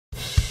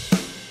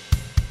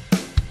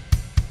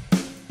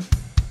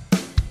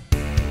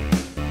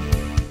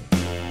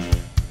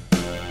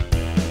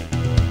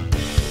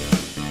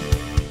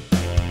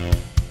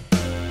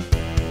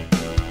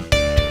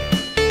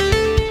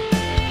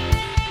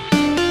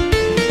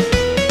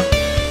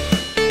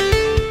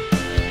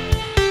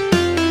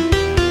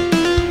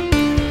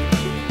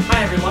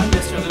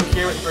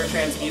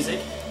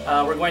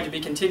We're going to be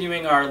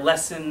continuing our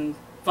lesson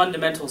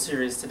fundamental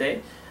series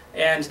today.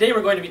 And today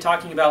we're going to be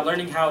talking about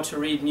learning how to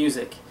read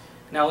music.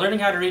 Now, learning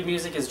how to read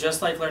music is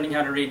just like learning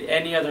how to read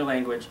any other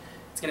language.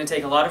 It's going to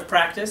take a lot of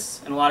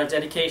practice and a lot of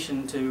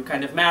dedication to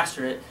kind of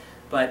master it,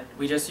 but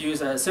we just use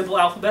a simple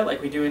alphabet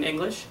like we do in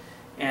English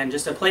and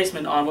just a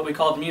placement on what we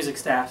call the music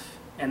staff.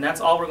 And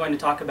that's all we're going to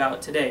talk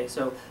about today.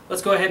 So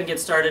let's go ahead and get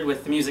started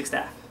with the music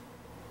staff.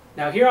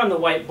 Now, here on the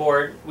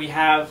whiteboard we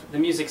have the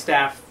music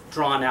staff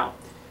drawn out.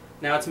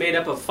 Now, it's made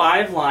up of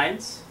 5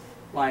 lines,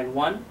 line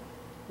 1,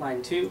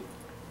 line 2,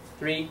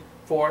 3,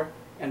 4,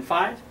 and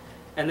 5,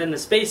 and then the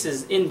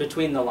spaces in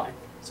between the line.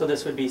 So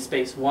this would be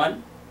space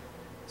 1,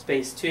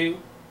 space 2,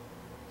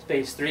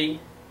 space 3,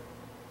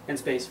 and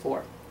space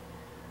 4.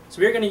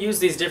 So we're going to use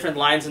these different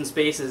lines and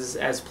spaces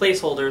as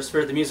placeholders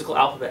for the musical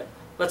alphabet.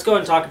 Let's go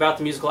and talk about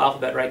the musical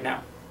alphabet right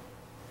now.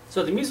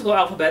 So the musical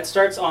alphabet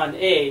starts on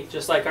A,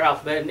 just like our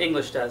alphabet in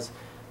English does.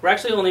 We're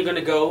actually only going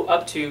to go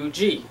up to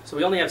G, so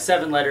we only have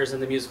 7 letters in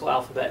the musical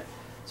alphabet.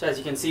 So as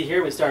you can see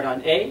here, we start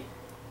on A,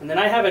 and then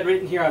I have it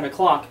written here on a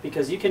clock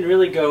because you can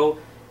really go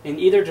in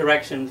either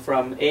direction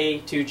from A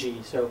to G.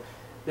 So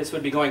this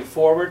would be going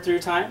forward through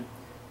time,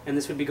 and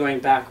this would be going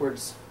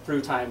backwards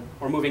through time,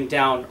 or moving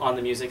down on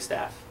the music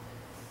staff.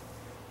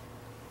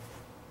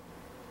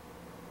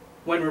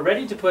 When we're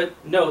ready to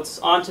put notes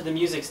onto the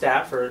music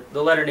staff, or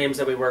the letter names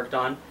that we worked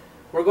on,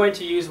 we're going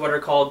to use what are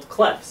called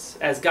clefs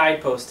as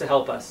guideposts to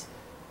help us.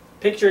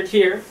 Pictured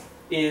here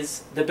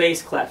is the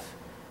bass clef.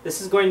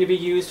 This is going to be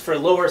used for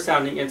lower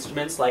sounding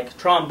instruments like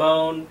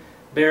trombone,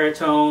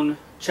 baritone,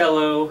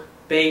 cello,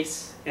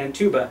 bass, and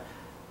tuba,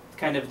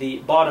 kind of the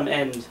bottom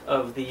end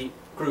of the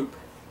group.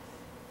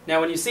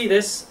 Now when you see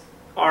this,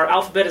 our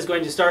alphabet is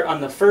going to start on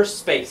the first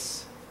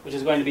space, which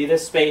is going to be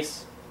this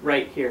space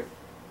right here.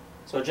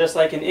 So just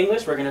like in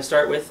English, we're going to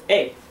start with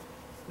A, and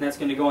that's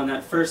going to go on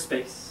that first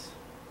space.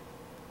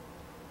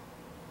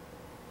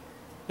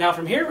 Now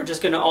from here, we're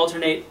just going to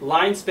alternate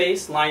line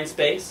space,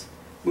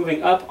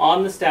 moving up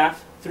on the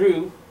staff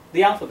through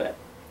the alphabet.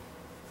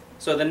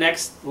 So the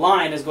next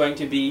line is going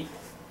to be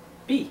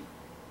B.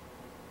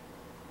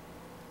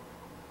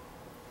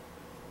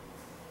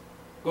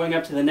 Going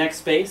up to the next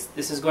space,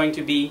 this is going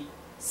to be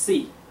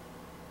C.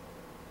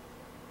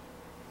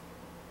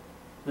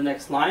 The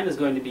next line is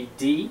going to be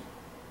D.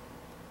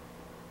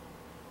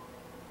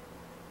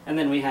 And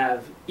then we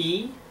have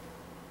E.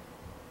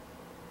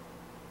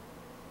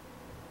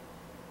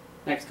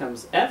 Next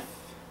comes F.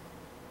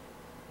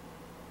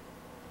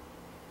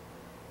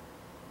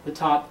 The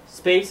top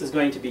space is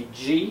going to be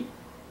G.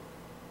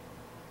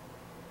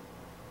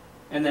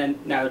 And then,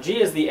 now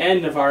G is the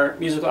end of our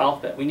musical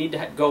alphabet. We need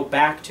to go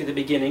back to the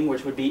beginning,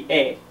 which would be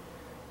A.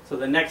 So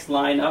the next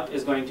line up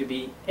is going to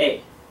be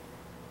A.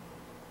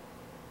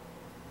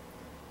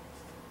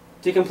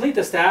 To complete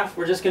the staff,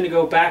 we're just going to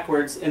go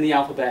backwards in the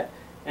alphabet.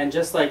 And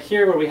just like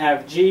here where we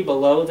have G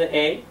below the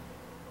A,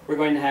 we're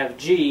going to have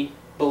G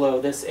below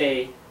this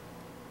A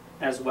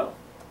as well.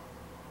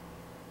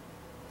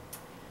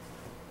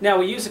 Now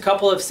we use a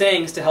couple of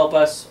sayings to help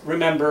us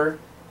remember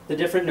the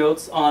different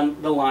notes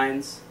on the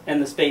lines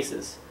and the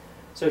spaces.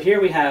 So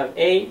here we have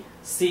A,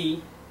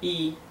 C,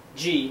 E,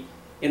 G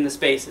in the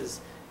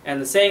spaces.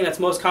 And the saying that's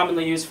most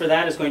commonly used for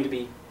that is going to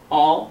be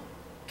all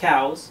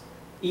cows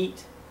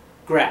eat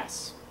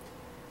grass.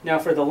 Now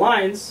for the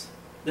lines,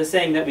 the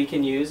saying that we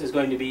can use is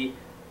going to be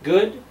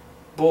good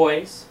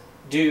boys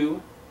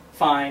do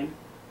fine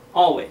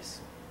always.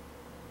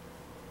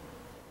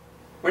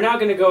 We're now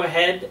going to go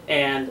ahead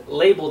and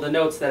label the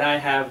notes that I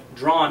have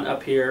drawn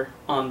up here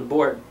on the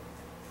board.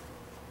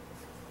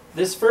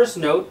 This first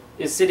note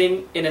is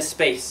sitting in a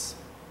space,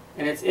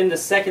 and it's in the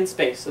second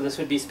space, so this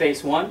would be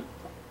space 1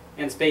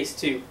 and space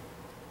 2.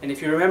 And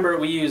if you remember,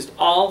 we used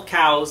all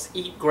cows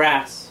eat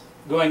grass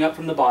going up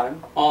from the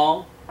bottom.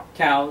 All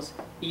cows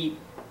eat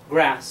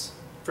grass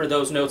for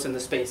those notes in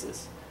the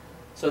spaces.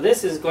 So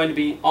this is going to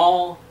be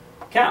all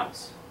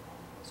cows.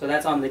 So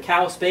that's on the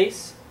cow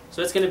space,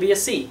 so it's going to be a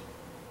C.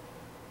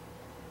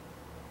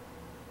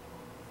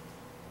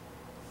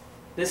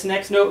 This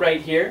next note right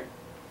here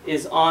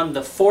is on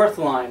the 4th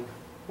line.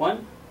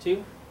 1,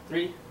 2,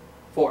 3,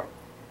 4.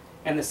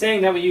 And the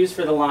saying that we used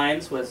for the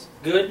lines was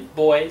good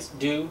boys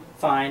do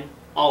fine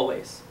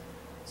always.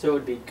 So it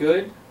would be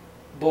good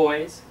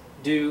boys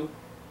do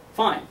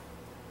fine.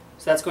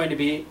 So that's going to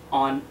be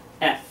on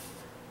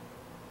F.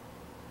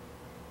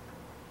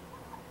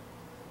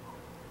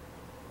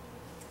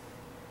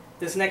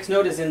 This next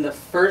note is in the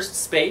first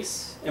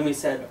space, and we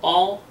said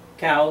all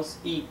cows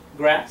eat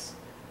grass.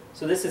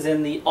 So this is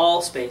in the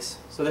all space.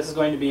 So this is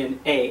going to be an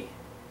A.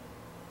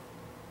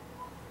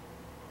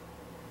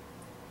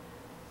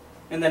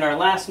 And then our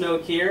last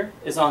note here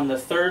is on the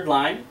 3rd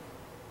line.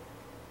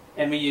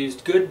 And we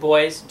used good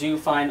boys do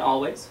fine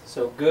always.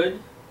 So good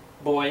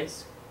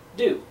boys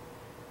do.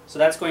 So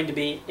that's going to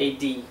be a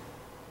D.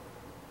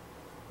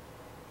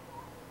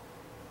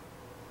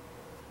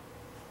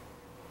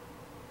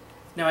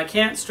 Now I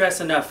can't stress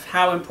enough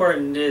how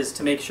important it is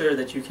to make sure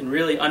that you can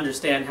really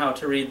understand how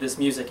to read this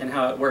music and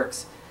how it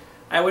works.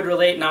 I would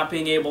relate not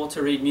being able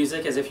to read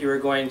music as if you were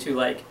going to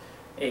like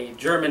a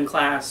German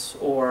class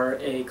or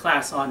a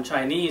class on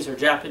Chinese or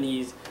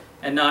Japanese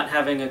and not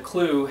having a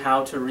clue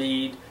how to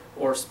read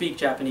or speak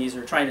Japanese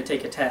or trying to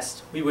take a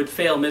test. We would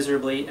fail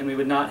miserably and we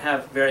would not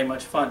have very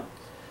much fun.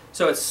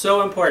 So it's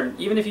so important.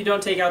 Even if you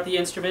don't take out the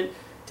instrument,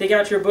 take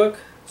out your book,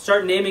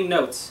 start naming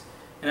notes.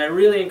 And I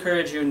really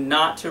encourage you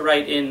not to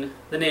write in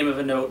the name of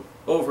a note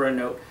over a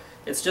note.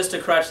 It's just a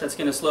crutch that's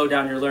going to slow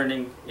down your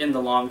learning in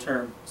the long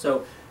term.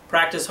 So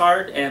practice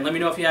hard and let me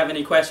know if you have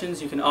any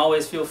questions. You can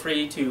always feel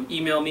free to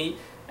email me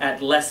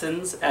at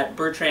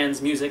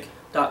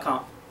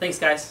lessons@bertrandsmusic.com. Thanks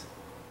guys.